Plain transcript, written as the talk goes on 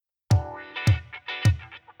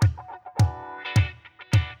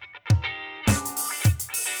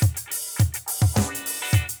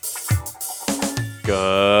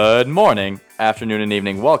Good morning, afternoon, and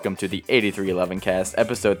evening. Welcome to the 8311 cast,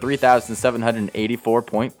 episode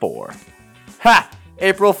 3784.4. Ha!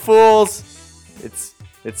 April Fools!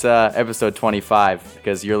 It's episode 25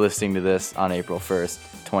 because you're listening to this on April 1st,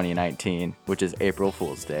 2019, which is April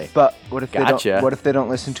Fool's Day. But what if Gotcha. they don't? What if they don't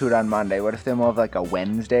listen to it on Monday? What if they're more of like a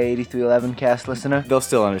Wednesday 8311 cast listener? They'll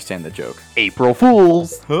still understand the joke. April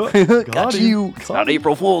Fools. Got you. It's not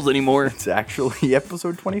April Fools anymore. It's actually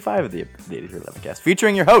episode 25 of the 8311 cast,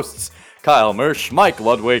 featuring your hosts, Kyle Mersch, Mike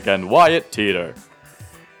Ludwig, and Wyatt Teeter.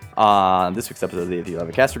 On this week's episode of the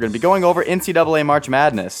 8311 cast, we're going to be going over NCAA March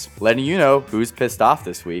Madness, letting you know who's pissed off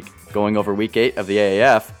this week, going over Week 8 of the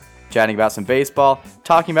AAF, chatting about some baseball,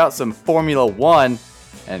 talking about some Formula One,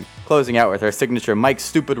 and closing out with our signature Mike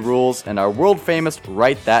Stupid Rules and our world-famous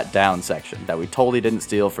Write That Down section that we totally didn't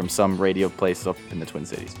steal from some radio place up in the Twin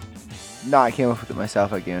Cities. No, I came up with it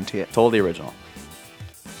myself, I guarantee it. Totally original.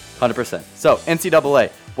 100%. So,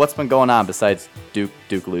 NCAA, what's been going on besides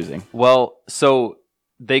Duke losing? Well, so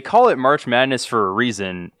they call it March Madness for a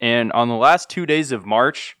reason, and on the last 2 days of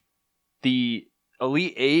March, the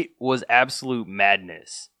Elite Eight was absolute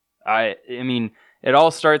madness. I mean, it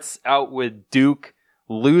all starts out with Duke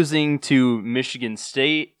losing to Michigan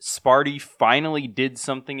State. Sparty finally did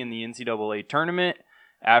something in the NCAA tournament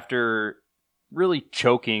after really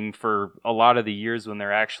choking for a lot of the years when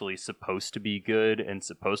they're actually supposed to be good and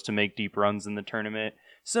supposed to make deep runs in the tournament.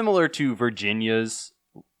 Similar to Virginia's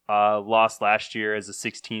lost last year as a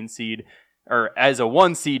 16 seed, or as a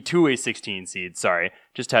 1 seed to a 16 seed. Sorry,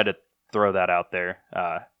 just had to throw that out there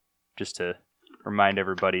just to remind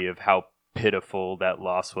everybody of how pitiful that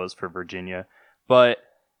loss was for Virginia. But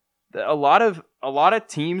a lot of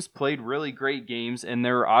teams played really great games, and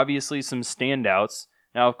there were obviously some standouts.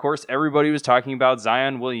 Now, of course, everybody was talking about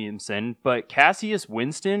Zion Williamson, but Cassius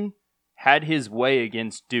Winston had his way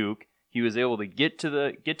against Duke. He was able to get to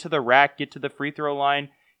the rack, get to the free throw line.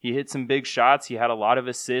 He hit some big shots. He had a lot of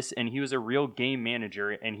assists, and he was a real game manager.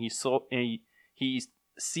 And he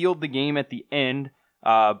sealed the game at the end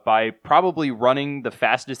by probably running the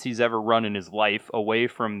fastest he's ever run in his life away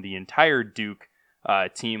from the entire Duke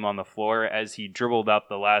team on the floor as he dribbled out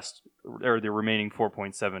the remaining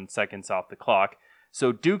 4.7 seconds off the clock.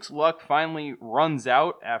 So Duke's luck finally runs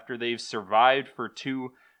out after they've survived for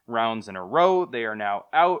 2 rounds in a row. They are now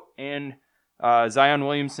out, and Zion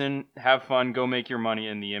Williamson, have fun, go make your money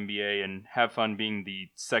in the NBA, and have fun being the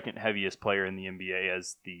second heaviest player in the NBA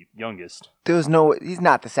as the youngest. He's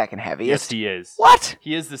not the second heaviest. Yes, he is. What?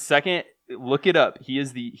 He is the second. Look it up.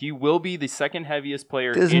 He will be the second heaviest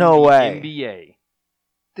player There's in no the way. NBA.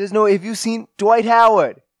 Have you seen Dwight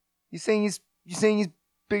Howard? You're saying he's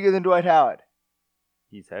bigger than Dwight Howard?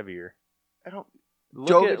 He's heavier. I don't.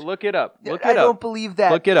 Look it up. I don't believe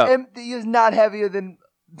that. Look it up. He is not heavier than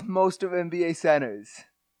most of NBA centers.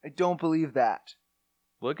 I don't believe that.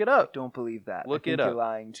 Look it up. Don't believe that. Look I think it up. You're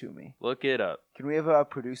lying to me. Look it up. Can we have our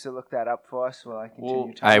producer look that up for us while I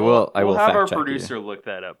continue talking? I will We'll have our fact check producer you. look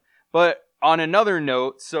that up. But on another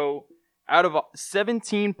note, so out of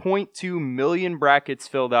 17.2 million brackets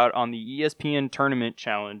filled out on the ESPN Tournament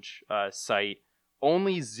Challenge site,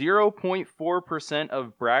 only 0.4%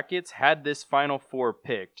 of brackets had this Final Four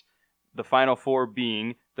picked. The Final Four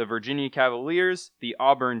being the Virginia Cavaliers, the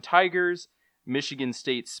Auburn Tigers, Michigan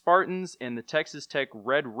State Spartans, and the Texas Tech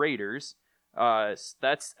Red Raiders.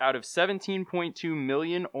 That's out of 17.2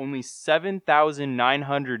 million, only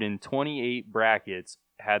 7,928 brackets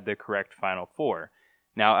had the correct Final Four.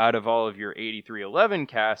 Now, out of all of your 8311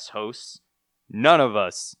 cast hosts, none of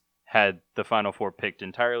us had the Final Four picked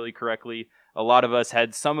entirely correctly. A lot of us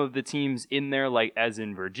had some of the teams in there, like as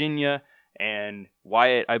in Virginia, and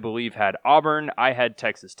Wyatt, I believe, had Auburn. I had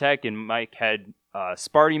Texas Tech, and Mike had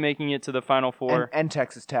Sparty making it to the Final Four. And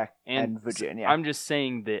Texas Tech and Virginia. I'm just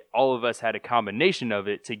saying that all of us had a combination of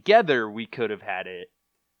it. Together, we could have had it,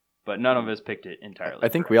 but none of us picked it entirely. I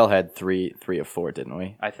think we all had three of 4, didn't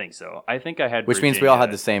we? I think so. I think I had Which Virginia, means we all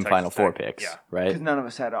had the same Texas Final Four Tech. picks, Yeah. right? Because none of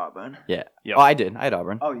us had Auburn. Yeah. Yep. Oh, I did. I had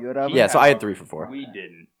Auburn. Oh, you had Auburn? Yeah, so I had 3 for 4. We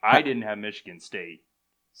didn't. I didn't have Michigan State.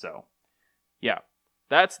 So, yeah.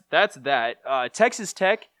 That's that. Texas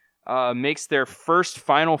Tech makes their first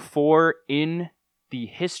Final Four in the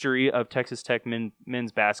history of Texas Tech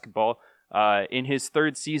men's basketball. In his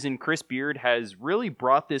 3rd season, Chris Beard has really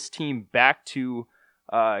brought this team back to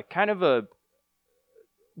kind of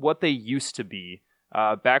what they used to be.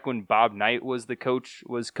 Back when Bob Knight was the coach,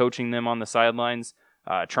 was coaching them on the sidelines,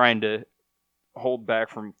 trying to hold back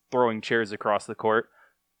from throwing chairs across the court.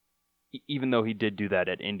 Even though he did do that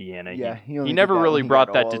at Indiana. Yeah, he never really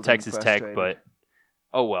brought that to Texas Tech, but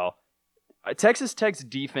oh well. Texas Tech's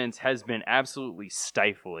defense has been absolutely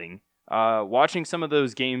stifling. watching some of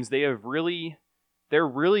those games, they're really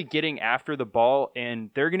getting after the ball, and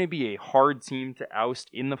they're going to be a hard team to oust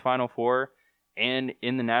in the Final Four and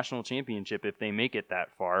in the national championship if they make it that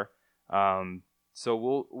far.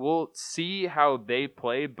 So we'll see how they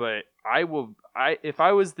play, but if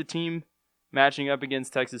I was the team matching up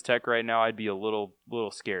against Texas Tech right now, I'd be a little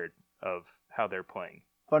scared of how they're playing.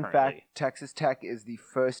 Fun currently. fact, Texas Tech is the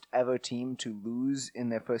first ever team to lose in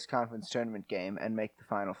their first conference tournament game and make the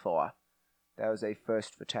Final Four. That was a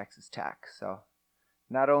first for Texas Tech. So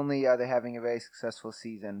not only are they having a very successful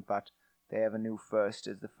season, but they have a new first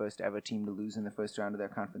as the first ever team to lose in the first round of their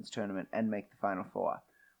conference tournament and make the Final Four.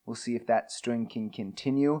 We'll see if that string can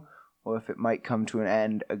continue or if it might come to an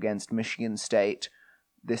end against Michigan State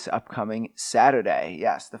this upcoming Saturday.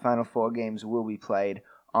 Yes, the Final Four games will be played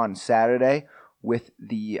on Saturday with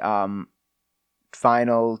the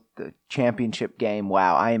the championship game.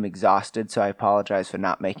 Wow, I am exhausted, so I apologize for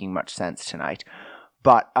not making much sense tonight.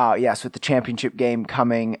 But yes, with the championship game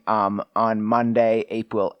coming on Monday,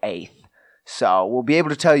 April 8th. So we'll be able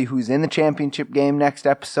to tell you who's in the championship game next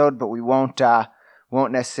episode, but we won't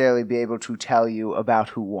necessarily be able to tell you about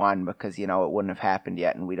who won because, it wouldn't have happened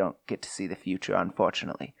yet and we don't get to see the future,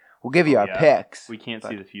 unfortunately. We'll give you our picks. We can't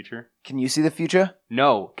see the future. Can you see the future?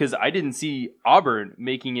 No, because I didn't see Auburn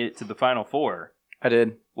making it to the Final Four. I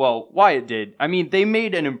did. Well, Wyatt did. I mean, they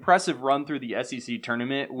made an impressive run through the SEC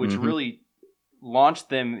tournament, which really launched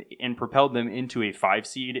them and propelled them into a 5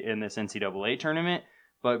 seed in this NCAA tournament.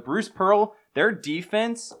 But Bruce Pearl, their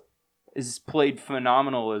defense is played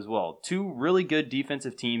phenomenal as well. 2 really good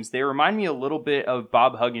defensive teams. They remind me a little bit of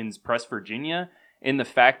Bob Huggins' Press Virginia in the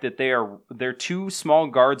fact that their 2 small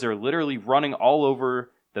guards are literally running all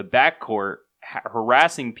over the backcourt,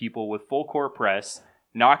 harassing people with full court press,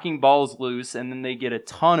 knocking balls loose, and then they get a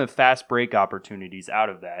ton of fast break opportunities out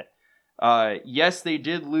of that. Yes, they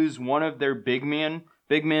did lose one of their big men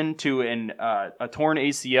to a torn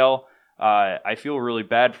ACL. I feel really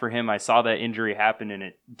bad for him. I saw that injury happen, and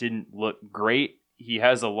it didn't look great. He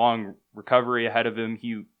has a long recovery ahead of him.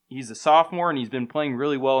 He's a sophomore, and he's been playing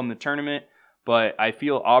really well in the tournament, but I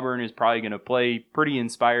feel Auburn is probably going to play pretty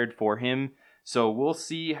inspired for him. So we'll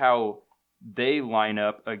see how they line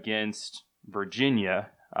up against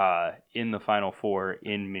Virginia in the Final Four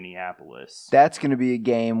in Minneapolis. That's going to be a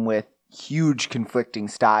game with huge conflicting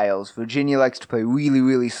styles. Virginia likes to play really,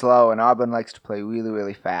 really slow, and Auburn likes to play really,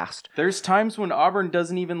 really fast. There's times when Auburn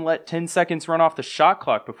doesn't even let 10 seconds run off the shot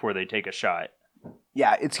clock before they take a shot.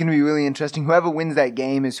 Yeah, it's going to be really interesting. Whoever wins that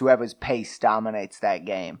game is whoever's pace dominates that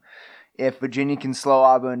game. If Virginia can slow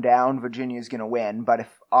Auburn down, Virginia's going to win. But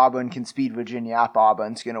if Auburn can speed Virginia up,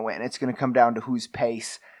 Auburn's going to win. It's going to come down to whose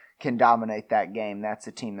pace can dominate that game. That's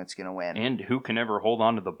the team that's going to win. And who can ever hold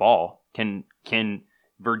on to the ball. Can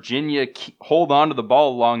Virginia hold on to the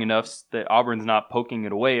ball long enough that Auburn's not poking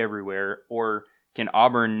it away everywhere? Or can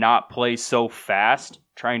Auburn not play so fast,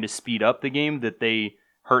 trying to speed up the game, that they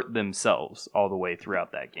hurt themselves all the way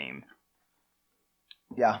throughout that game?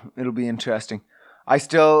 Yeah, it'll be interesting. I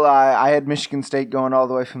had Michigan State going all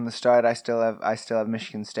the way from the start. I still have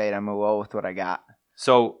Michigan State. I'm a roll with what I got.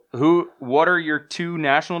 So, what are your 2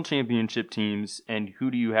 national championship teams, and who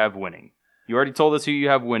do you have winning? You already told us who you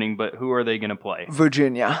have winning, but who are they going to play?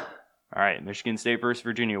 Virginia. All right, Michigan State versus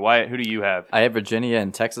Virginia. Wyatt, who do you have? I have Virginia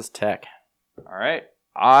and Texas Tech. All right.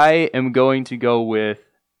 I am going to go with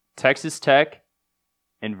Texas Tech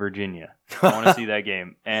and Virginia. I want to see that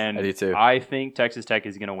game. And I do too. I think Texas Tech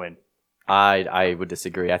is going to win. I would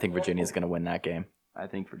disagree. I think Virginia's going to win that game. I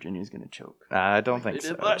think Virginia's going to choke. I don't think They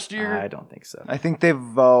so. did last year. I don't think so. I think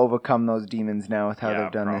they've overcome those demons now with how Yeah,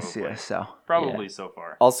 they've done this probably. year. So Probably so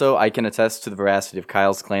far. Also, I can attest to the veracity of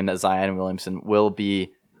Kyle's claim that Zion Williamson will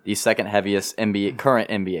be the second heaviest current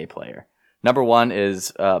NBA player. Number 1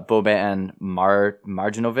 is Boban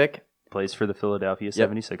Marjanovic. Plays for the Philadelphia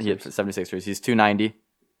 76ers. Yep, 76ers. He's 290.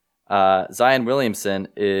 Zion Williamson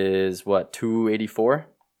is, 284?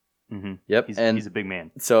 Mm-hmm. Yep. He's a big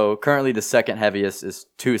man. So currently the second heaviest is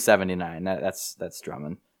 279. That's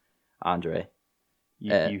Drummond. Andre.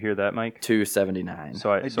 You hear that, Mike? 279.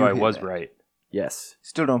 So I do hear was that. right. Yes.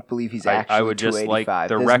 still don't believe he's I actually would just 285. like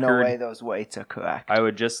the There's record- no way those weights are correct. I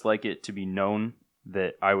would just like it to be known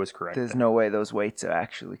that I was correct. There's there. no way those weights are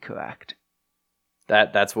actually correct.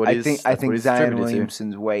 That's what I he's. think that's what he's Zion attributed to.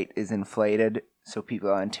 Williamson's weight is inflated, so people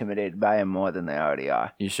are intimidated by him more than they already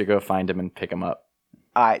are. You should go find him and pick him up.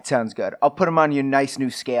 All right, sounds good. I'll put him on your nice new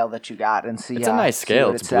scale that you got and see. It's a nice see scale.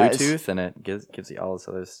 what It's it says. Bluetooth, and it gives you all this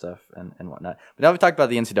other stuff and whatnot. But now we've talked about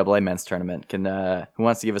the NCAA men's tournament. Who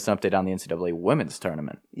wants to give us an update on the NCAA women's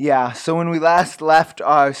tournament? Yeah, so when we last left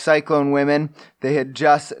our Cyclone women, they had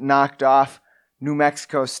just knocked off New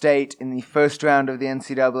Mexico State in the first round of the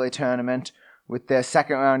NCAA tournament, with their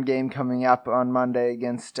second round game coming up on Monday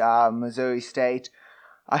against Missouri State.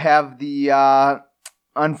 I have the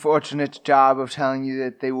unfortunate job of telling you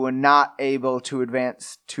that they were not able to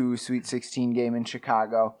advance to Sweet 16 game in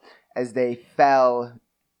Chicago as they fell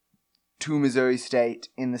to Missouri State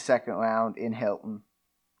in the second round in Hilton.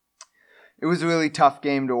 It was a really tough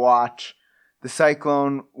game to watch. The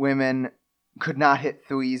Cyclone women could not hit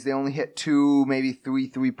threes. They only hit 2, maybe 3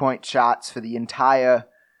 3-point shots for the entire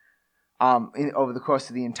over the course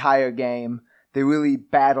of the entire game. They really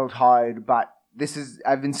battled hard, but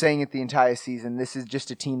I've been saying it the entire season, this is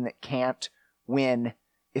just a team that can't win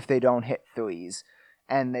if they don't hit threes.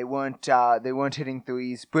 And they weren't hitting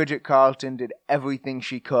threes. Bridget Carlton did everything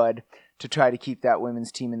she could to try to keep that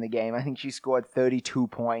women's team in the game. I think she scored 32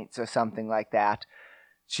 points or something like that.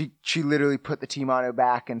 She literally put the team on her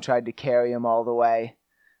back and tried to carry them all the way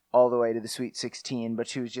to the Sweet 16, but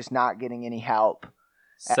she was just not getting any help.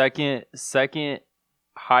 Second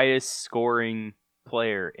highest scoring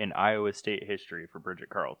player in Iowa State history for Bridget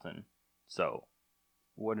Carlton. So,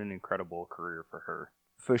 what an incredible career for her.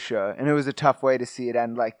 For sure. And it was a tough way to see it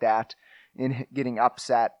end like that, in getting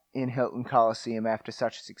upset in Hilton Coliseum after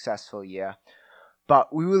such a successful year.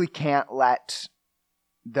 But we really can't let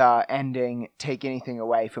the ending take anything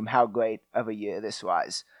away from how great of a year this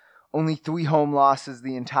was. Only 3 home losses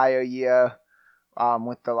the entire year,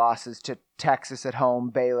 with the losses to Texas at home,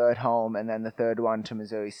 Baylor at home, and then the third one to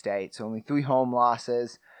Missouri State. So only 3 home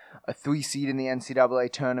losses, a 3 seed in the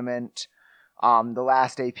NCAA tournament. The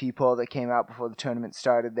last AP poll that came out before the tournament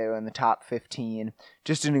started, they were in the top 15.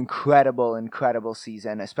 Just an incredible, incredible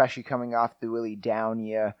season, especially coming off the really down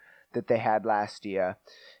year that they had last year.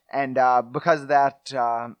 And because of that,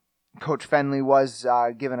 Coach Fenley was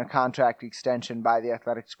given a contract extension by the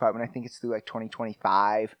athletics department. I think it's through like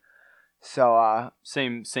 2025. So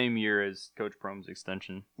same year as Coach Prohm's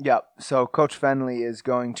extension. Yep. So Coach Fenley is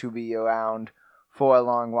going to be around for a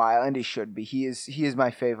long while, and he should be. He is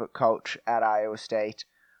my favorite coach at Iowa State.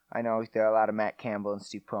 I know there are a lot of Matt Campbell and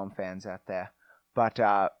Steve Prohm fans out there, but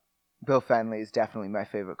Bill Fenley is definitely my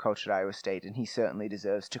favorite coach at Iowa State, and he certainly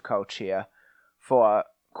deserves to coach here for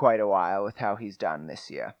quite a while with how he's done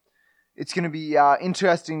this year. It's going to be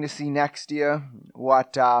interesting to see next year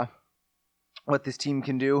what this team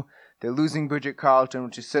can do. They're losing Bridget Carlton,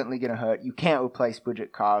 which is certainly going to hurt. You can't replace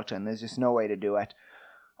Bridget Carlton. There's just no way to do it.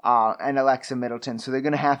 And Alexa Middleton. So they're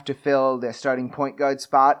going to have to fill their starting point guard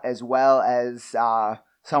spot, as well as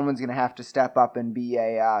someone's going to have to step up and be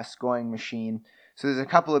a scoring machine. So there's a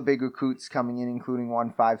couple of big recruits coming in, including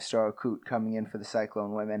one 5-star recruit coming in for the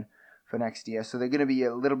Cyclone women for next year. So they're going to be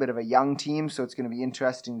a little bit of a young team, so it's going to be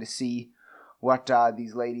interesting to see what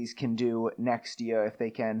these ladies can do next year if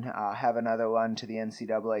they can have another run to the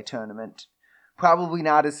NCAA tournament. Probably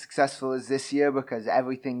not as successful as this year because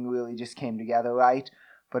everything really just came together right,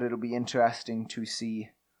 but it'll be interesting to see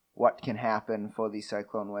what can happen for the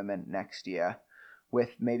Cyclone women next year,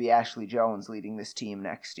 with maybe Ashley Jones leading this team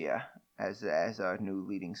next year as our new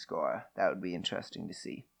leading scorer. That would be interesting to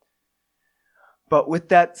see. But with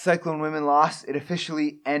that Cyclone women loss, it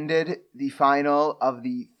officially ended the final of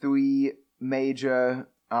the 3 major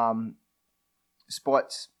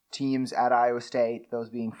sports teams at Iowa State, those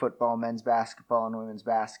being football, men's basketball, and women's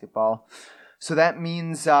basketball. So that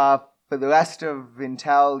means for the rest of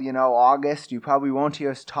until, August, you probably won't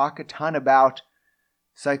hear us talk a ton about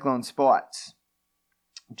Cyclone sports.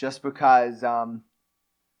 Just because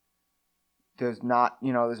there's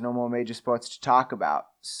no more major sports to talk about.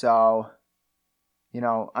 So,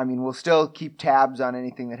 we'll still keep tabs on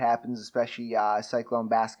anything that happens, especially Cyclone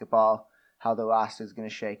basketball, how the roster is going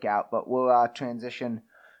to shake out. But we'll transition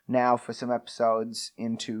now for some episodes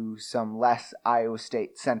into some less Iowa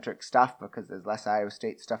State-centric stuff because there's less Iowa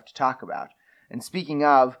State stuff to talk about. And speaking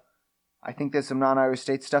of, I think there's some non-Iowa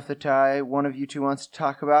State stuff that one of you two wants to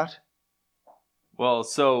talk about. Well,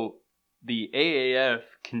 so the AAF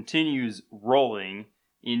continues rolling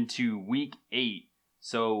into Week 8.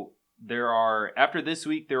 So after this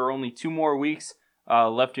week, there are only 2 more weeks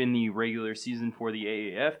left in the regular season for the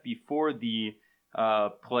AAF before the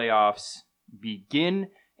playoffs begin.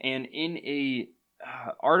 And in a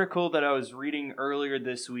article that I was reading earlier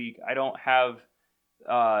this week, I don't have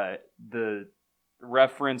the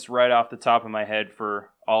reference right off the top of my head for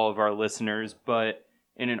all of our listeners, but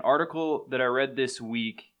in an article that I read this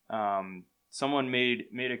week, someone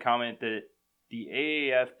made a comment that the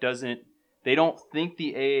AAF they don't think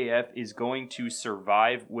the AAF is going to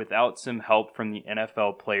survive without some help from the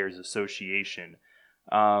NFL Players Association.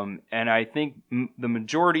 And I think the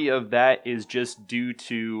majority of that is just due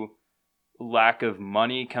to lack of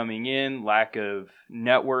money coming in, lack of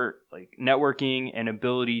networking and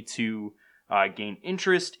ability to gain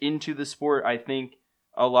interest into the sport. I think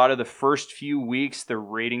a lot of the first few weeks, the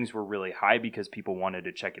ratings were really high because people wanted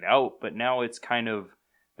to check it out. But now it's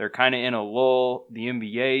they're kind of in a lull. The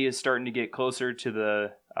NBA is starting to get closer to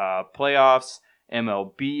the playoffs.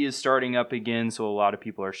 MLB is starting up again, so a lot of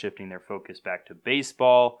people are shifting their focus back to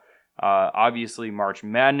baseball. Obviously, March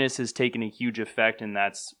Madness has taken a huge effect, and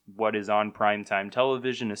that's what is on primetime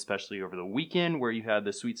television, especially over the weekend, where you had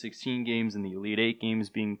the Sweet 16 games and the Elite 8 games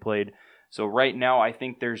being played. So right now, I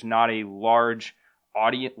think there's not a large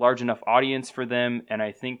enough audience for them, and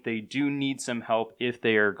I think they do need some help if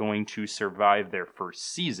they are going to survive their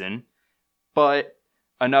first season. But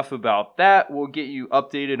enough about that. We'll get you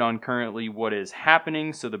updated on currently what is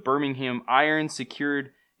happening. So the Birmingham Iron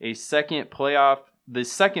secured the second playoff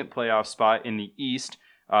spot in the East.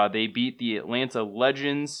 They beat the Atlanta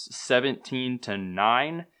Legends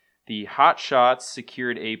 17-9. The Hot Shots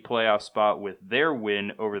secured a playoff spot with their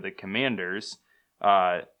win over the Commanders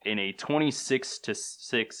in a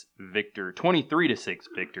 23-6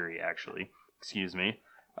 victory, actually. Excuse me.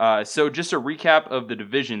 So just a recap of the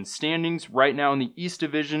division standings. Right now in the East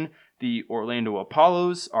Division, the Orlando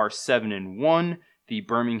Apollos are 7-1. The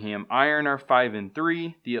Birmingham Iron are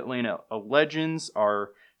 5-3. The Atlanta Legends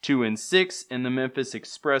are 2-6, and the Memphis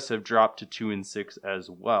Express have dropped to 2-6 as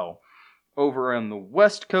well. Over on the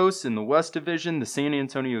West Coast, in the West Division, the San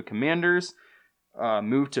Antonio Commanders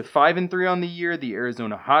moved to 5-3 on the year. The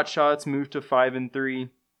Arizona Hotshots moved to 5-3.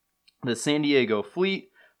 The San Diego Fleet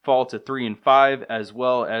fall to 3-5, as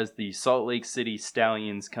well as the Salt Lake City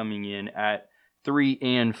Stallions coming in at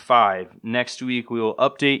 3-5. Next week, we will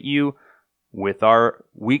update you with our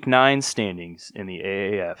Week 9 standings in the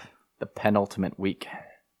AAF. The penultimate week.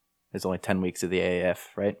 There's only 10 weeks of the AAF,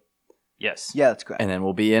 right? Yes. Yeah, that's correct. And then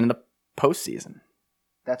we'll be in the postseason.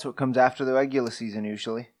 That's what comes after the regular season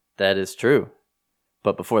usually. That is true.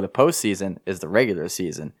 But before the postseason is the regular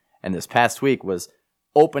season. And this past week was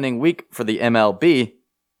opening week for the MLB.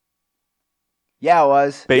 Yeah, it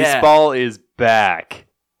was. Baseball is back.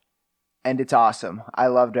 And it's awesome. I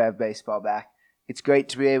love to have baseball back. It's great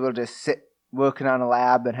to be able to sit working on a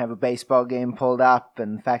lab and have a baseball game pulled up,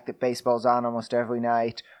 and the fact that baseball's on almost every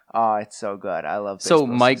night. Oh, it's so good. I love baseball. So,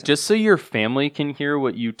 Mike, season. just so your family can hear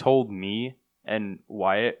what you told me and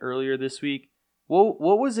Wyatt earlier this week, what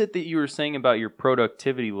was it that you were saying about your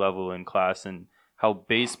productivity level in class and how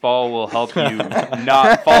baseball will help you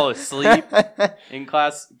not fall asleep in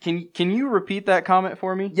class? Can you repeat that comment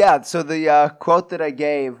for me? Yeah, so the quote that I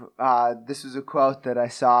gave, this was a quote that I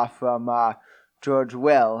saw from George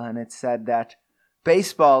Will, and it said that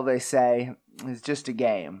baseball, they say, is just a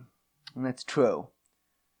game. And that's true.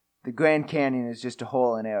 The Grand Canyon is just a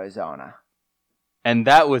hole in Arizona. And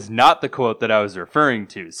that was not the quote that I was referring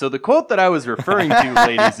to. So the quote that I was referring to,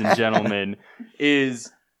 ladies and gentlemen,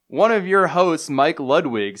 is one of your hosts, Mike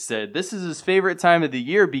Ludwig, said this is his favorite time of the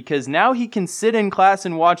year because now he can sit in class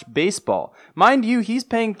and watch baseball. Mind you, he's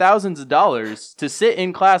paying thousands of dollars to sit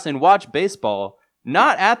in class and watch baseball,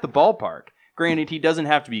 not at the ballpark. Granted, he doesn't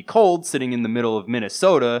have to be cold sitting in the middle of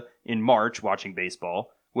Minnesota in March watching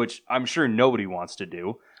baseball, which I'm sure nobody wants to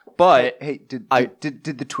do. But hey, did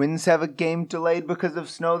the Twins have a game delayed because of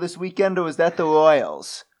snow this weekend, or was that the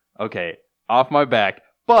Royals? Okay, off my back.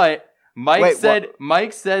 But Mike said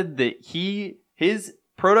that his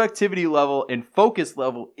productivity level and focus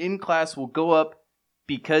level in class will go up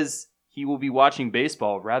because he will be watching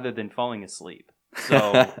baseball rather than falling asleep.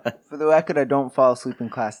 So, for the record, I don't fall asleep in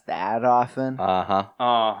class that often.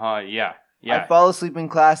 Yeah. I fall asleep in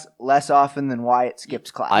class less often than Wyatt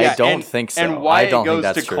skips class. I don't think so. And Wyatt goes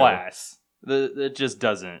to true. class.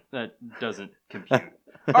 That doesn't compute.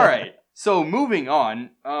 All right. So moving on.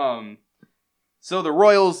 So the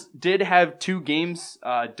Royals did have 2 games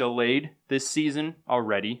delayed this season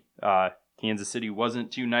already. Kansas City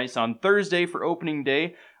wasn't too nice on Thursday for opening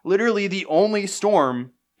day. Literally the only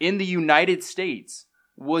storm in the United States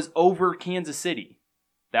was over Kansas City.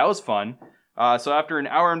 That was fun. So after an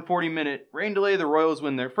hour and 40-minute rain delay, the Royals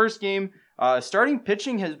win their first game. Starting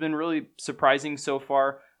pitching has been really surprising so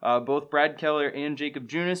far. Both Brad Keller and Jacob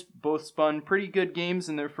Junis both spun pretty good games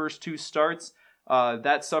in their first 2 starts.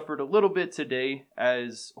 That suffered a little bit today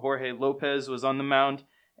as Jorge Lopez was on the mound.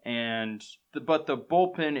 But the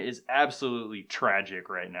bullpen is absolutely tragic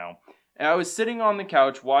right now. And I was sitting on the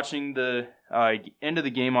couch watching the end of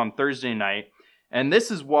the game on Thursday night, and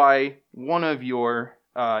this is why one of your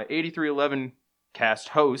 8311 cast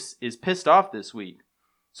hosts is pissed off this week.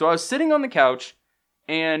 So I was sitting on the couch,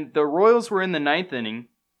 and the Royals were in the 9th inning.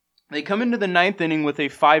 They come into the 9th inning with a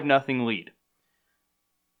 5-0 lead.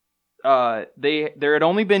 there had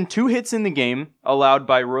only been 2 hits in the game allowed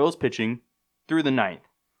by Royals pitching through the 9th.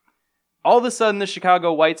 All of a sudden, the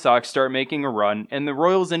Chicago White Sox start making a run, and the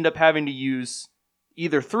Royals end up having to use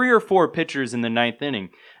either 3 or 4 pitchers in the 9th inning.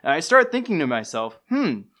 And I start thinking to myself,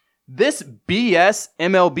 this BS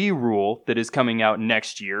MLB rule that is coming out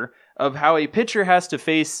next year of how a pitcher has to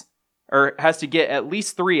face or has to get at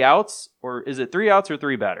least 3 outs, or is it 3 outs or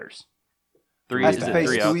 3 batters? Has to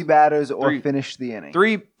face 3 batters or finish the inning.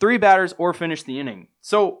 Three batters or finish the inning.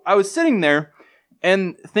 So I was sitting there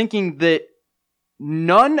and thinking that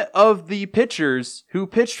none of the pitchers who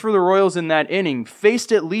pitched for the Royals in that inning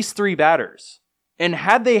faced at least 3 batters. And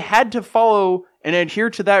had they had to follow and adhere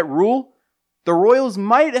to that rule, the Royals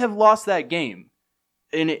might have lost that game.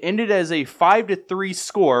 And it ended as a 5-3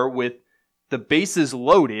 score with the bases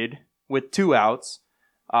loaded with 2 outs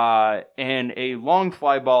and a long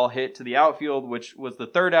fly ball hit to the outfield, which was the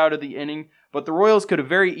 3rd out of the inning. But the Royals could have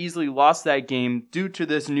very easily lost that game due to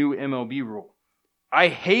this new MLB rule. I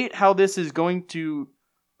hate how this is going to,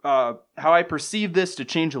 how I perceive this to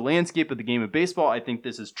change the landscape of the game of baseball. I think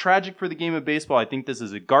this is tragic for the game of baseball. I think this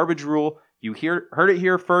is a garbage rule. You heard it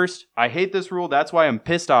here first. I hate this rule. That's why I'm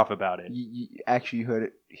pissed off about it. You heard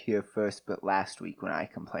it here first, but last week when I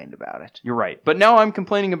complained about it. You're right. But now I'm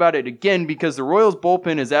complaining about it again because the Royals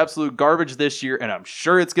bullpen is absolute garbage this year, and I'm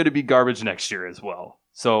sure it's going to be garbage next year as well.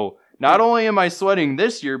 So not only am I sweating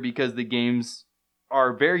this year because the games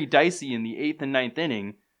are very dicey in the 8th and 9th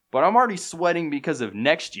inning, but I'm already sweating because of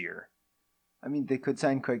next year. I mean, they could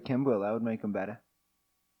sign Craig Kimbrell. That would make them better.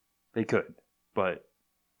 They could, but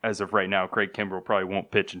as of right now, Craig Kimbrell probably won't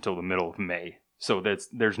pitch until the middle of May. So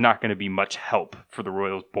there's not going to be much help for the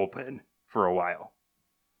Royals bullpen for a while.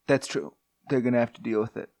 That's true. They're going to have to deal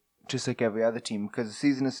with it, just like every other team, because the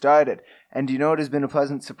season has started. And do you know what has been a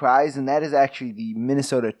pleasant surprise? And that is actually the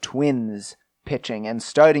Minnesota Twins pitching, and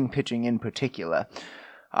starting pitching in particular.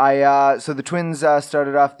 So the Twins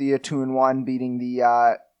started off the year 2-1, beating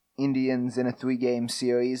the Indians in a 3-game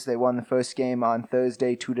series. They won the first game on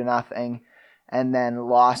Thursday 2-0, and then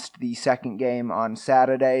lost the second game on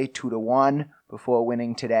Saturday 2-1, before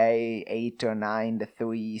winning today 8 or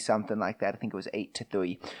 9-3, something like that. I think it was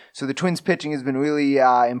 8-3. So the Twins pitching has been really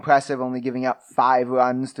impressive, only giving up 5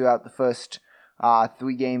 runs throughout the first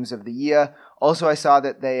 3 games of the year. Also, I saw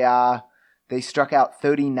that they struck out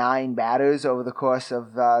 39 batters over the course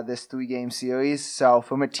of this 3-game series. So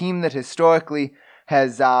from a team that historically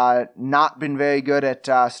has not been very good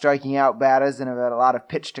at striking out batters and have had a lot of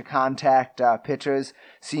pitch-to-contact pitchers,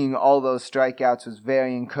 seeing all those strikeouts was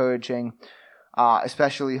very encouraging,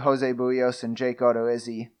 especially Jose Barrios and Jake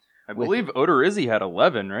Odorizzi. I believe Odorizzi had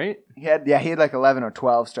 11, right? He had like 11 or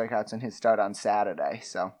 12 strikeouts in his start on Saturday.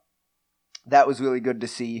 So that was really good to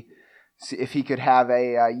see. If he could have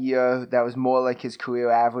a year that was more like his career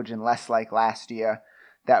average and less like last year,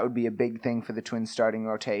 that would be a big thing for the Twins starting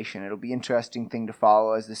rotation. It'll be an interesting thing to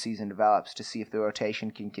follow as the season develops to see if the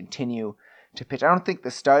rotation can continue to pitch. I don't think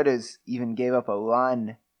the starters even gave up a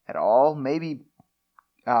run at all. Maybe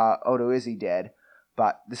Odorizzi did,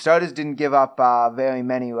 but the starters didn't give up very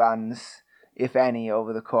many runs, if any,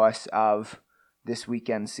 over the course of this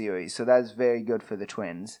weekend series. So that's very good for the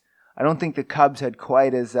Twins. I don't think the Cubs had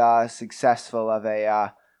quite as successful of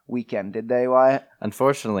a weekend, did they, Wyatt?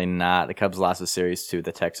 Unfortunately not. The Cubs lost the series to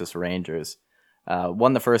the Texas Rangers.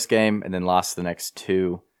 Won the first game and then lost the next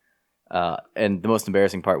 2. And the most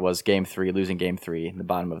embarrassing part was Game 3, losing Game 3 in the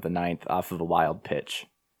bottom of the 9th off of a wild pitch.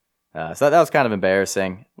 So that was kind of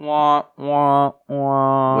embarrassing. Wah, wah,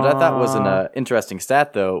 wah. What I thought was an interesting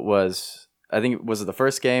stat, though, was, I think, was it the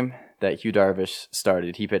first game that Hugh Darvish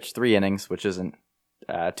started? He pitched 3 innings, which isn't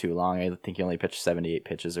too long. I think he only pitched 78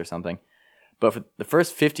 pitches or something. But for the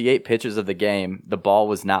first 58 pitches of the game, the ball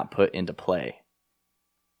was not put into play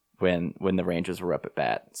when the Rangers were up at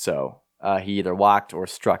bat. So he either walked or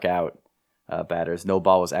struck out batters. No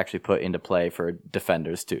ball was actually put into play for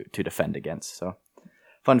defenders to defend against. So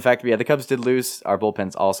fun fact, yeah, the Cubs did lose. Our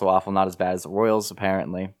bullpen's also awful. Not as bad as the Royals,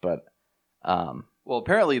 apparently. But well,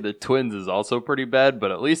 apparently the Twins is also pretty bad,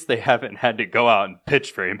 but at least they haven't had to go out and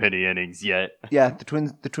pitch very many innings yet. Yeah, the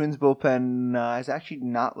Twins bullpen has actually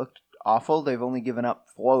not looked awful. They've only given up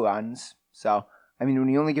 4 runs. So, I mean, when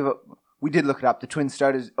you only give up... We did look it up. The Twins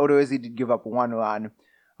starters, Odorizzi did give up 1 run.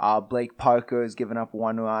 Blake Parker has given up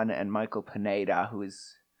 1 run, and Michael Pineda, who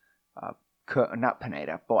is... not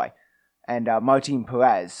Pineda, boy. And Martin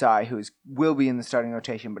Perez, who will be in the starting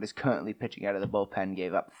rotation, but is currently pitching out of the bullpen,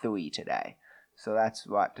 gave up 3 today. So that's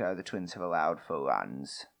what the Twins have allowed for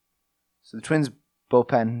runs. So the Twins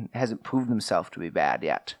bullpen hasn't proved themselves to be bad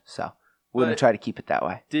yet. So we're going to try to keep it that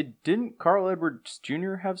way. Didn't Carl Edwards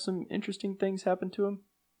Jr. have some interesting things happen to him?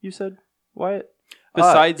 you said, Wyatt?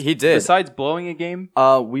 Besides, he did. Besides blowing a game?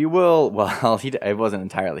 We will. Well, it wasn't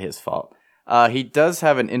entirely his fault. He does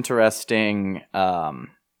have an interesting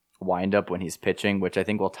wind-up when he's pitching, which I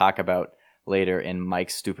think we'll talk about later in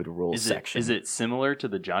Mike's Stupid Rules section. Is it similar to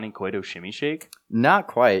the Johnny Cueto Shimmy Shake? Not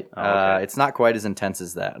quite. Oh, okay. It's not quite as intense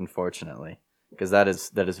as that, unfortunately, because that is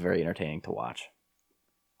very entertaining to watch.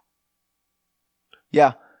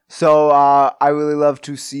 Yeah. So I really love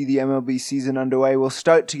to see the MLB season underway. We'll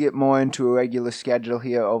start to get more into a regular schedule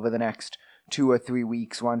here over the next 2 or 3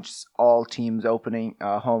 weeks once all teams'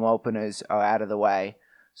 home openers are out of the way.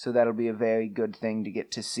 So that'll be a very good thing to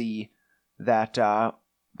get to see that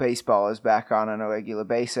baseball is back on a regular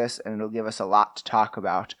basis, and it'll give us a lot to talk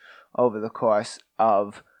about over the course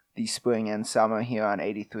of the spring and summer here on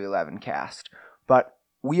 8311 Cast. But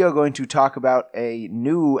we are going to talk about a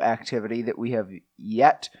new activity that we have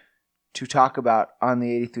yet to talk about on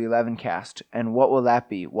the 8311 Cast. And what will that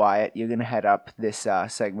be, Wyatt? You're going to head up this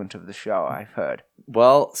segment of the show, I've heard.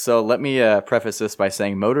 Well, so let me preface this by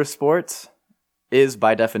saying motorsports is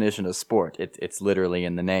by definition a sport. It's literally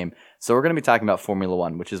in the name. So we're going to be talking about Formula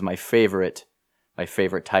One, which is my favorite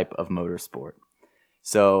type of motorsport.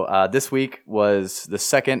 So this week was the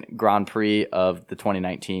second Grand Prix of the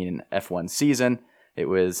 2019 F1 season. It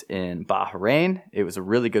was in Bahrain. It was a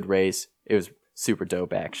really good race. It was super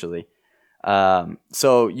dope, actually.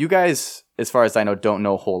 So you guys, as far as I know, don't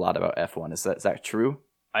know a whole lot about F1. Is that true?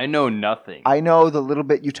 I know nothing. I know the little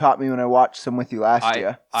bit you taught me when I watched some with you last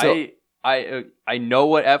year. I know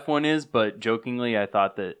what F1 is, but jokingly, I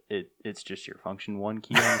thought that it's just your function 1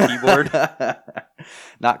 key on the keyboard.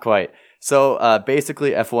 Not quite. So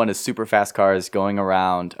basically, F1 is super fast cars going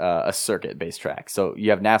around a circuit-based track. So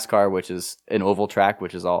you have NASCAR, which is an oval track,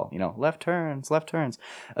 which is all, left turns.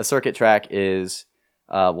 A circuit track is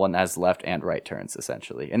one that has left and right turns,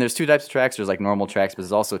 essentially. And there's 2 types of tracks. There's like normal tracks, but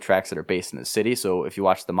there's also tracks that are based in the city. So if you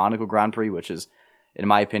watch the Monaco Grand Prix, which is, in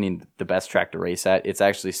my opinion, the best track to race at, it's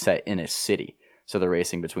actually set in a city. So they're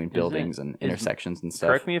racing between buildings and intersections and stuff.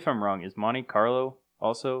 Correct me if I'm wrong. Is Monte Carlo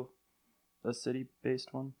also a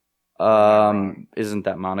city-based one? Isn't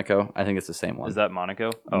that Monaco? I think it's the same one. Is that Monaco?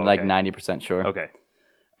 I'm like 90% sure. Okay.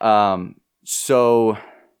 So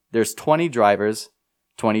there's 20 drivers,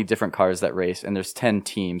 20 different cars that race, and there's 10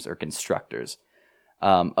 teams or constructors.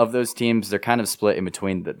 Of those teams, they're kind of split in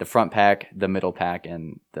between the front pack, the middle pack,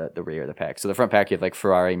 and the rear of the pack. So the front pack, you have like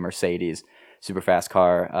Ferrari, Mercedes, super fast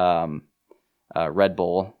car, Red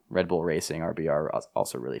Bull Racing, RBR,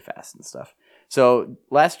 also really fast and stuff. So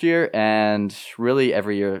last year and really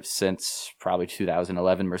every year since probably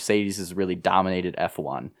 2011, Mercedes has really dominated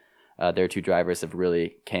F1. Their 2 drivers have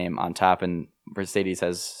really came on top, and Mercedes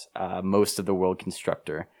has most of the world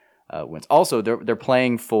constructor wins. Also, they're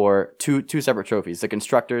playing for two separate trophies. The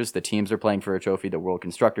constructors, the teams are playing for a trophy, the World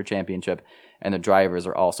Constructor Championship, and the drivers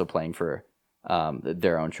are also playing for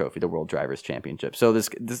their own trophy, the World Drivers Championship. So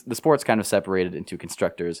the sport's kind of separated into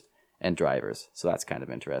constructors and drivers. So that's kind of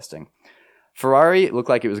interesting. Ferrari looked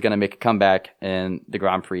like it was going to make a comeback in the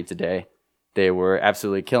Grand Prix today. They were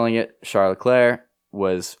absolutely killing it. Charles Leclerc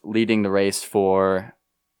was leading the race for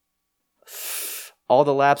all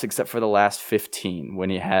the laps except for the last 15 when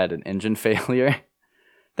he had an engine failure.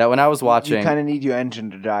 That when I was watching... You kind of need your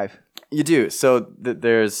engine to drive. You do. So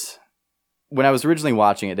there's... When I was originally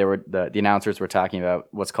watching it, the announcers were talking about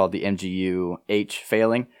what's called the MGU-H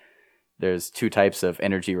failing. There's 2 types of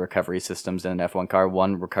energy recovery systems in an F1 car.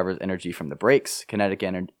 One recovers energy from the brakes, kinetic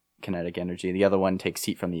energy. The other one takes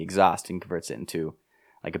heat from the exhaust and converts it into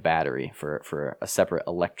like a battery for a separate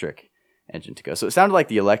electric engine to go. So it sounded like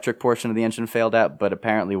the electric portion of the engine failed out, but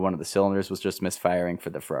apparently one of the cylinders was just misfiring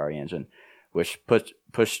for the Ferrari engine, which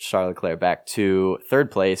pushed Charles Leclerc back to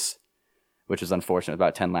 3rd place, which is unfortunate,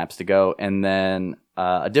 about 10 laps to go. And then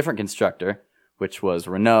a different constructor, which was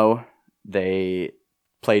Renault, they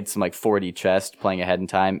played some like 4D chess playing ahead in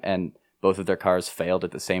time, and both of their cars failed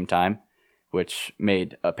at the same time, which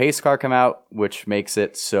made a pace car come out, which makes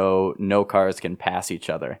it so no cars can pass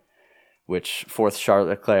each other, which forced Charles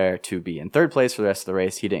Leclerc to be in 3rd place for the rest of the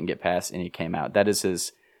race. He didn't get past, and he came out. That is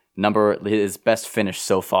his best finish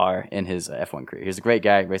so far in his F1 career. He's a great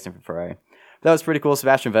guy racing for Ferrari. That was pretty cool.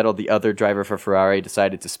 Sebastian Vettel, the other driver for Ferrari,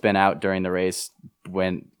 decided to spin out during the race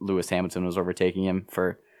when Lewis Hamilton was overtaking him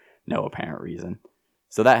for no apparent reason.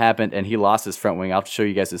 So that happened, and he lost his front wing. I'll show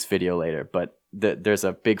you guys this video later, but there's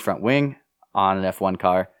a big front wing on an F1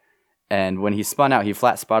 car, and when he spun out, he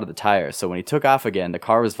flat spotted the tire. So when he took off again, the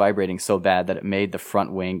car was vibrating so bad that it made the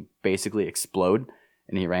front wing basically explode,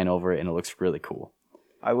 and he ran over it, and it looks really cool.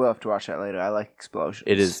 I will have to watch that later. I like explosions.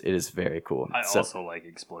 It is very cool. I also like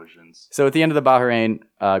explosions. So at the end of the Bahrain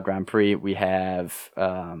Grand Prix, we have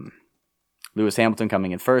Lewis Hamilton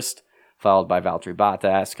coming in first, followed by Valtteri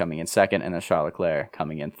Bottas coming in second, and then Charles Leclerc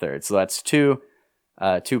coming in third. So that's two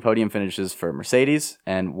podium finishes for Mercedes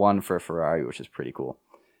and one for Ferrari, which is pretty cool.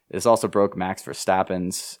 This also broke Max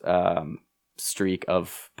Verstappen's streak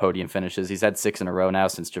of podium finishes. He's had 6 in a row now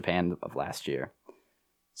since Japan of last year.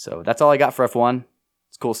 So that's all I got for F1.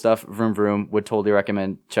 It's cool stuff. Vroom vroom. Would totally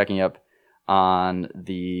recommend checking up on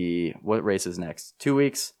what race is next? 2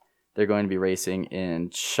 weeks. They're going to be racing in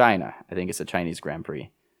China. I think it's a Chinese Grand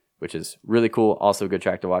Prix, which is really cool. Also a good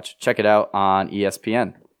track to watch. Check it out on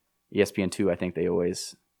ESPN. ESPN2, I think they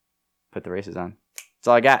always put the races on. That's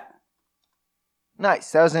all I got.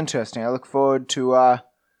 Nice. That was interesting. I look forward to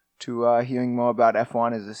hearing more about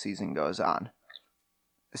F1 as the season goes on.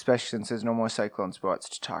 Especially since there's no more cyclone sports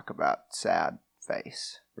to talk about. Sad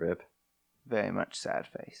face. Rip. Very much sad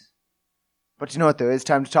face. But you know what there is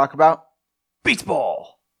time to talk about?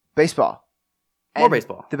 Baseball. Baseball. More And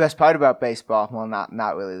baseball. The best part about baseball, well,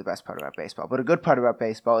 not really the best part about baseball, but a good part about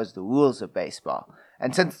baseball is the rules of baseball.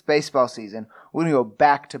 And since it's baseball season, we're going to go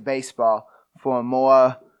back to baseball for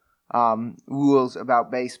more rules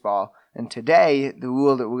about baseball. And today, the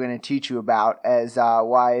rule that we're going to teach you about, as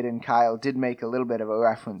Wyatt and Kyle did make a little bit of a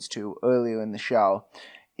reference to earlier in the show,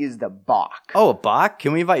 is the balk. Oh, a balk?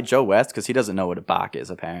 Can we invite Joe West? Because he doesn't know what a balk is,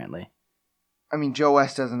 apparently. I mean, Joe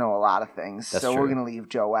West doesn't know a lot of things, That's so true. we're going to leave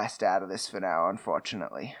Joe West out of this for now,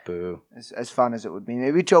 unfortunately. Boo. As fun as it would be.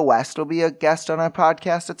 Maybe Joe West will be a guest on our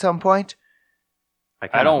podcast at some point.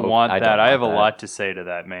 I don't want that. I have a that. lot to say to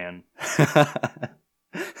that man.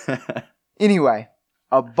 Anyway,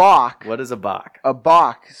 a balk. What is a balk? A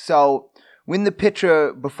balk. So when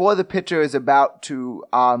before the pitcher is about to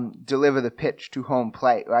deliver the pitch to home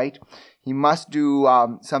plate, right? He must do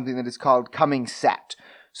something that is called coming set.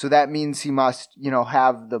 So that means he must,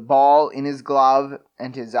 have the ball in his glove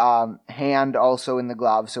and his hand also in the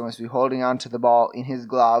glove. So he must be holding on to the ball in his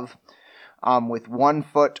glove with 1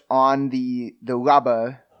 foot on the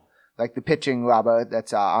rubber, like the pitching rubber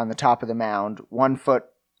that's on the top of the mound, 1 foot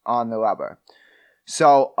on the rubber.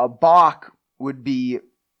 So a balk would be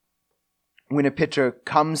when a pitcher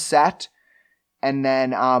comes set and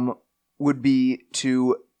then would be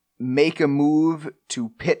to make a move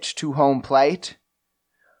to pitch to home plate,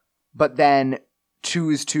 but then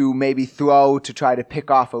choose to maybe throw to try to pick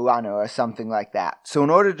off a runner or something like that. So in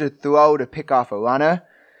order to throw to pick off a runner,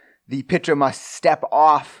 the pitcher must step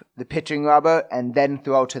off the pitching rubber and then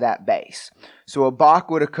throw to that base. So a balk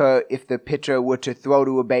would occur if the pitcher were to throw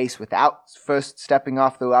to a base without first stepping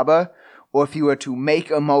off the rubber, or if he were to make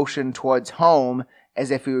a motion towards home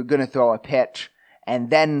as if he were going to throw a pitch and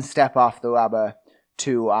then step off the rubber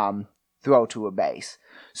to throw to a base.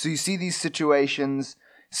 So you see these situations.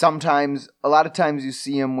 Sometimes, a lot of times you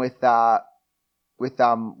see them with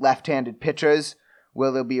left-handed pitchers, where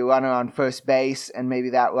there'll be a runner on first base, and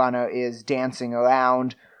maybe that runner is dancing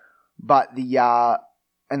around, but the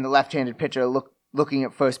left-handed pitcher looking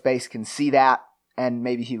at first base can see that, and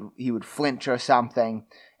maybe he would flinch or something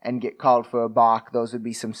and get called for a balk. Those would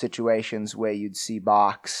be some situations where you'd see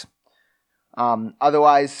balks.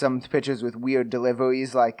 Otherwise, some pitchers with weird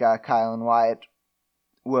deliveries, like Kyle and Wyatt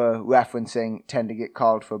were referencing, tend to get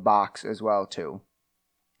called for balks as well too.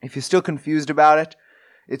 If you're still confused about it,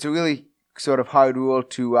 it's a really sort of hard rule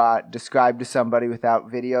to describe to somebody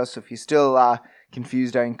without video. So if you're still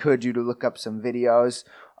confused, I encourage you to look up some videos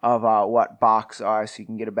of what balks are so you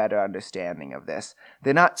can get a better understanding of this.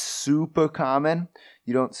 They're not super common.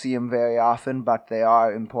 You don't see them very often, but they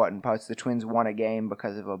are important parts. The Twins won a game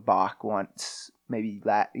because of a balk once, maybe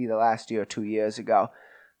either last year or 2 years ago.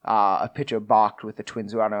 A pitcher balked with the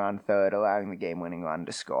Twins runner on third, allowing the game-winning run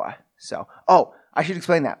to score. So, I should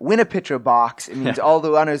explain that. When a pitcher balks, it means all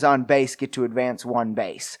the runners on base get to advance one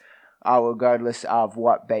base, regardless of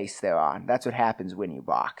what base they're on. That's what happens when you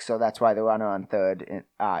balk. So that's why the runner on third,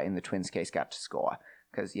 in the Twins' case, got to score.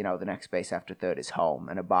 Because, the next base after third is home,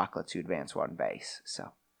 and a balk lets you advance one base.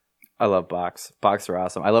 So, I love balks. Balks are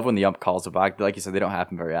awesome. I love when the ump calls a balk. Like you said, they don't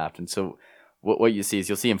happen very often. So what you see is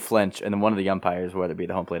you'll see him flinch, and then one of the umpires, whether it be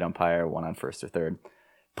the home plate umpire, one on first or third,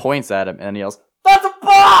 points at him, and he yells, "That's a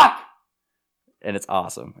balk!" And it's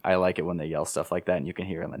awesome. I like it when they yell stuff like that, and you can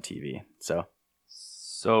hear it on TV. So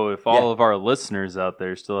if all of our listeners out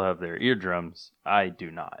there still have their eardrums, I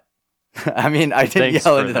do not. I mean, I didn't Thanks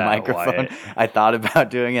yell for into the that, microphone. Wyatt. I thought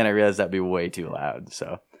about doing it, and I realized that'd be way too loud.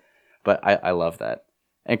 But I love that.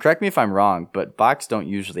 And correct me if I'm wrong, but balks don't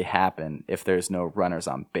usually happen if there's no runners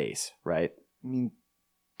on base, right? I mean,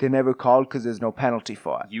 they're never called because there's no penalty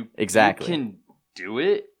for it. Exactly. You can do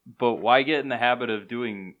it, but why get in the habit of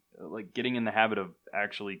getting in the habit of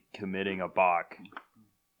actually committing a balk?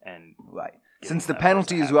 And right. Since the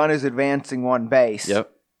penalty is runners advancing one base.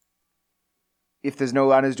 Yep. If there's no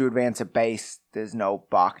runners to advance a base, there's no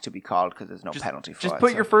balk to be called because there's no penalty for it. Just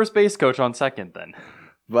put your first base coach on second then.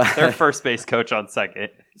 Their first base coach on second.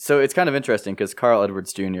 So it's kind of interesting because Carl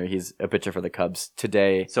Edwards Jr., he's a pitcher for the Cubs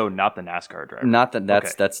today. So not the NASCAR driver. Not that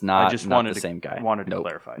that's not, I just not wanted the same guy. Wanted to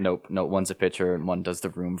clarify. Nope. No, one's a pitcher and one does the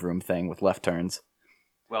vroom vroom thing with left turns.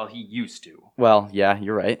 Well, he used to. Well, yeah,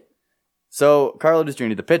 you're right. So Carl Edwards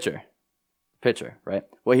Jr., the pitcher, right?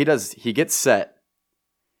 What he does, he gets set,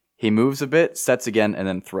 he moves a bit, sets again, and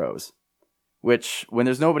then throws. Which, when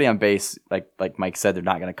there's nobody on base, like Mike said, they're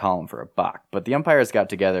not going to call him for a balk. But the umpires got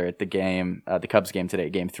together at the game, the Cubs game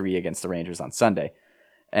today, Game 3 against the Rangers on Sunday,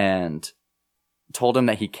 and told him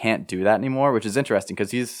that he can't do that anymore, which is interesting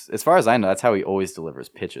because he's, as far as I know, that's how he always delivers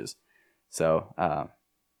pitches. So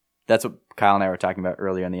that's what Kyle and I were talking about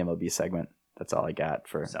earlier in the MLB segment. That's all I got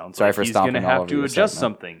for. Sounds sorry like for he's stomping gonna all have over to your adjust segment.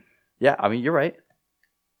 something. Yeah, I mean you're right.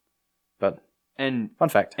 But fun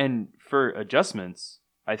fact. And for adjustments,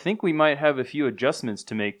 I think we might have a few adjustments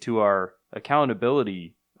to make to our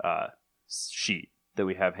accountability sheet that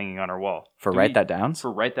we have hanging on our wall. For write that downs?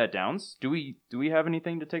 For write that downs? Do we have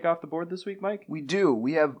anything to take off the board this week, Mike? We do.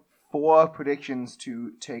 We have 4 predictions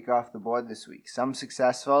to take off the board this week. Some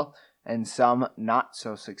successful and some not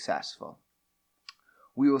so successful.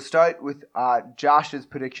 We will start with Josh's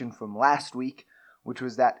prediction from last week, which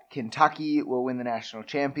was that Kentucky will win the national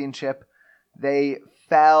championship. They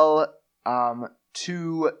fell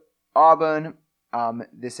to Auburn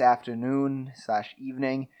this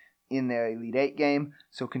afternoon/evening in their Elite Eight game,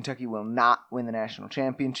 so Kentucky will not win the national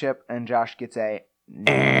championship, and Josh gets a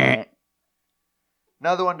nah.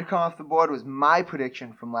 Another one to come off the board was my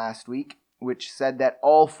prediction from last week, which said that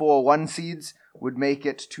all 4 1 seeds would make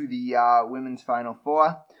it to the women's Final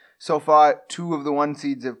Four. So far, 2 of the 1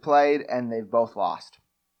 seeds have played, and they've both lost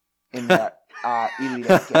in the Elite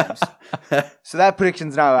Eight games. So that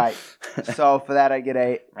prediction's not right. So for that, I get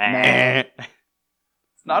a nah.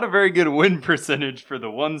 It's not a very good win percentage for the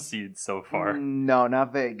 1 seed so far. No,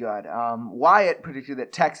 not very good. Wyatt predicted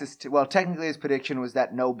that Texas... technically his prediction was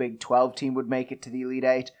that no Big 12 team would make it to the Elite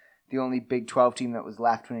Eight. The only Big 12 team that was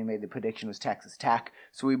left when he made the prediction was Texas Tech.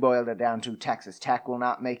 So we boiled it down to Texas Tech will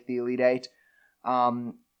not make the Elite Eight.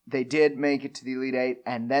 They did make it to the Elite Eight,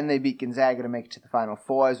 and then they beat Gonzaga to make it to the Final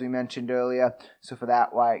Four, as we mentioned earlier. So for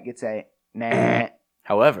that, Wyatt gets a nah.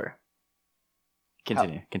 However,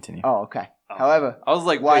 continue. Oh, okay. However, I was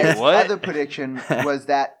like, Wyatt's wait, what? other prediction was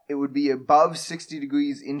that it would be above 60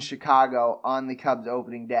 degrees in Chicago on the Cubs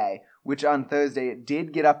opening day, which on Thursday it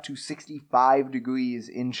did get up to 65 degrees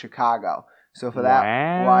in Chicago. So for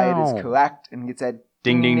that, Wyatt is correct and gets a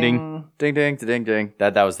ding, ding, ding. Ding, ding, ding, ding.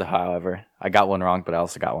 That was the however. I got one wrong, but I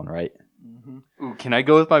also got one right. Mm-hmm. Ooh, can I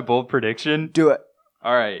go with my bold prediction? Do it.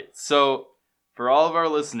 All right. So for all of our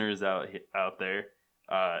listeners out there,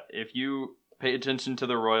 if you pay attention to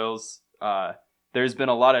the Royals, there's been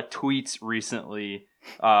a lot of tweets recently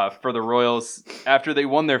for the Royals after they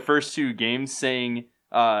won their first 2 games saying,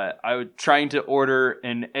 I was trying to order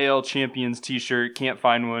an AL Champions t-shirt. Can't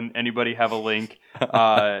find one. Anybody have a link?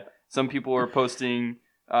 Some people were posting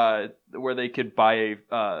where they could buy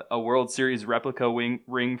a World Series replica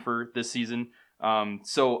ring for this season.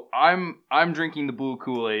 So I'm drinking the blue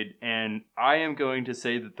Kool-Aid, and I am going to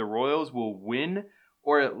say that the Royals will win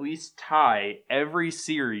or at least tie every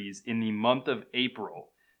series in the month of April.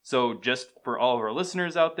 So just for all of our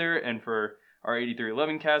listeners out there and for our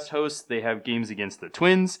 8311 cast hosts, they have games against the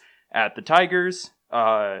Twins, at the Tigers,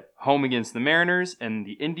 home against the Mariners and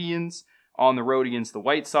the Indians, on the road against the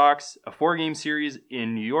White Sox, a 4-game series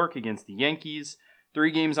in New York against the Yankees, 3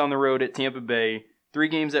 games on the road at Tampa Bay, 3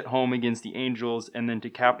 games at home against the Angels, and then to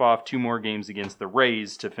cap off 2 more games against the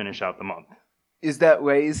Rays to finish out the month. Is that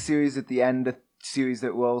Rays series at the end a series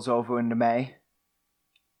that rolls over into May?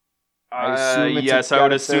 Yes, I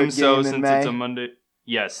would assume so since it's a Monday.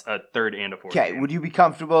 Yes, a 3rd and a 4th. Okay, would you be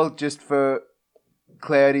comfortable, just for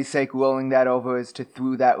clarity's sake, rolling that over as to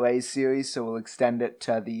through that Rays series? So we'll extend it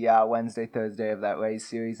to the Wednesday, Thursday of that Rays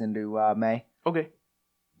series into May. Okay.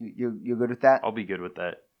 You're good with that? I'll be good with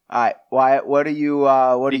that. All right, Wyatt, what do you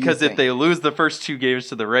Because if they lose the first 2 games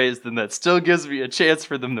to the Rays, then that still gives me a chance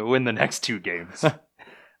for them to win the next 2 games.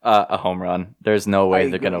 A home run. There's no way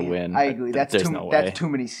they're going to win. I agree. That's too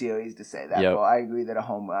many series to say that. Yep. But I agree that a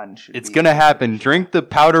home run should It's going to happen. Drink the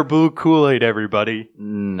powder blue Kool-Aid, everybody.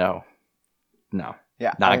 No.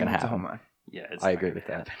 Yeah, not going to happen. A home run. Yeah, I agree with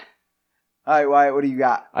that. All right, Wyatt, what do you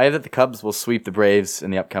got? I have that the Cubs will sweep the Braves in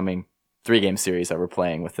the upcoming 3-game series that we're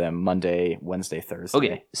playing with them Monday, Wednesday, Thursday.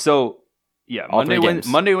 Okay, so yeah, All 3 games.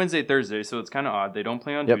 Monday, Wednesday, Thursday. So it's kind of odd. They don't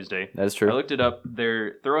play on Yep, Tuesday. that is true. I looked it up.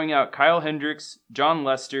 They're throwing out Kyle Hendricks, John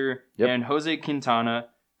Lester, Yep. and Jose Quintana.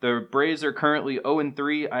 The Braves are currently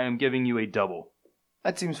 0-3. I am giving you a double.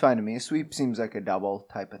 That seems fine to me. A sweep seems like a double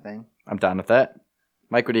type of thing. I'm down with that.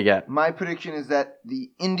 Mike, what do you got? My prediction is that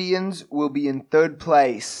the Indians will be in third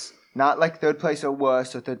place. Not like third place or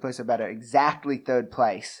worse or third place or better. Exactly third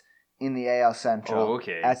place in the AL Central. Oh,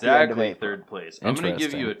 okay. At the end of Exactly April. third place. I'm going to give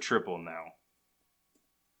Interesting. you a triple now.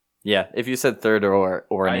 Yeah, if you said third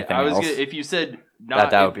or anything I was else. if you said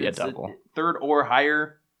not, that would if be a it's double. Third or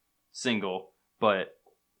higher, single, but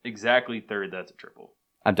exactly third, that's a triple.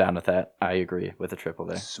 I'm down with that. I agree with the triple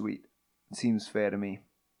there. Sweet. Seems fair to me.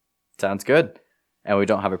 Sounds good. And we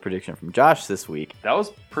don't have a prediction from Josh this week. That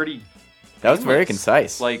was pretty. That was very painless.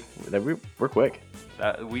 concise. Like We're quick.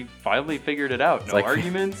 we finally figured it out. No like-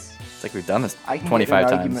 arguments. It's like we've done this I can 25 get an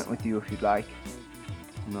times. argument with you if you'd like.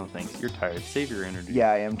 No thanks. You're tired. Save your energy.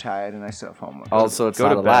 Yeah, I am tired and I still have homework. Also, it's Go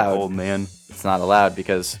not to bed, allowed. old man. It's not allowed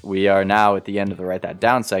because we are now at the end of the Write That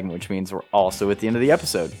Down segment, which means we're also at the end of the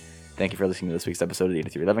episode. Thank you for listening to this week's episode of the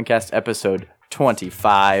 8311 Cast, episode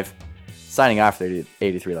 25. Signing off for the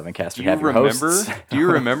 8311 Cast. Do We you have your remember? hosts. Do you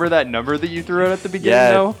remember that number that you threw out at the beginning?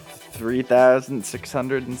 Yeah, Though?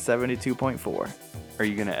 3,672.4. Are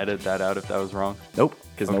you gonna edit that out if that was wrong? Nope,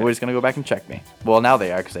 because Okay. nobody's going to go back and check me. Well, now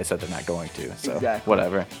they are because they said they're not going to. So, Exactly.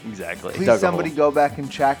 whatever. Exactly. Please dug a somebody hole. go back and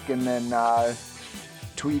check and then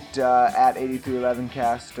tweet at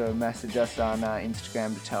 8311cast or message us on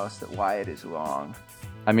Instagram to tell us that Wyatt is wrong.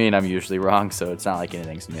 I mean, I'm usually wrong, so it's not like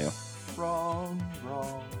anything's new. Wrong.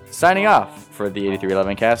 Signing off for the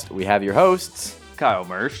 8311 Cast, we have your hosts Kyle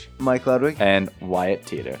Mersch. Mike Ludwig, and Wyatt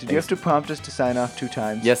Teeter. did you have to prompt us to sign off 2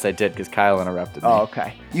 times? Yes, I did, because Kyle interrupted me. Oh,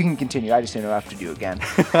 okay. You can continue. I just interrupted you again.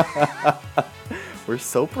 We're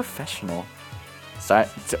so professional.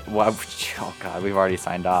 Oh, God, we've already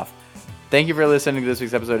signed off. Thank you for listening to this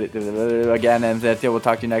week's episode again, and we'll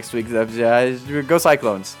talk to you next week. Go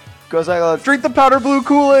Cyclones. Go Cyclones. Drink the powder blue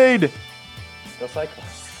Kool-Aid. Go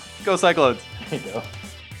Cyclones. Go Cyclones. There you go.